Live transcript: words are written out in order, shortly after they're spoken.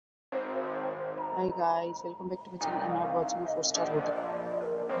Hi guys, welcome back to my channel and I'm watching a 4-star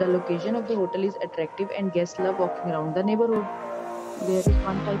hotel. The location of the hotel is attractive and guests love walking around the neighborhood. There is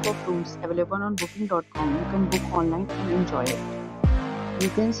one type of rooms available on booking.com. You can book online and enjoy it. You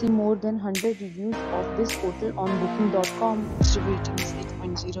can see more than 100 reviews of this hotel on booking.com. Its rating is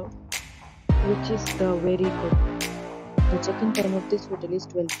 8.0, which is very good. The check-in time of this hotel is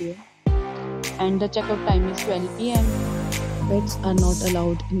 12 p.m. and the check-out time is 12 p.m. Pets are not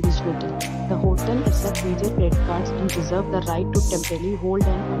allowed in this hotel. The hotel accepts major credit cards and reserves the right to temporarily hold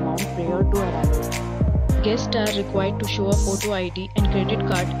an amount prior to arrival. Guests are required to show a photo ID and credit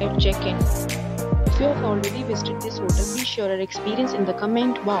card at check-in. If you have already visited this hotel, please share your experience in the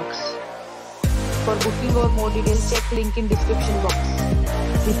comment box. For booking or more details, check link in description box.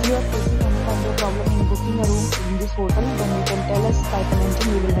 If you are facing any kind of problem in booking a room in this hotel, then you can tell us by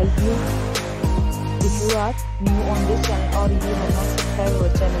commenting. We will help you. If you are new on this channel or you have not subscribed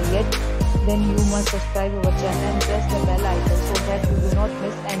our channel yet, then you must subscribe our channel and press the bell icon so that you do not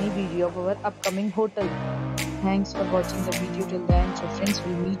miss any video of our upcoming hotel. Thanks for watching the video till the end. So friends,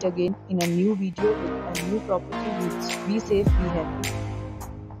 will meet again in a new video with a new property. Be safe, be happy.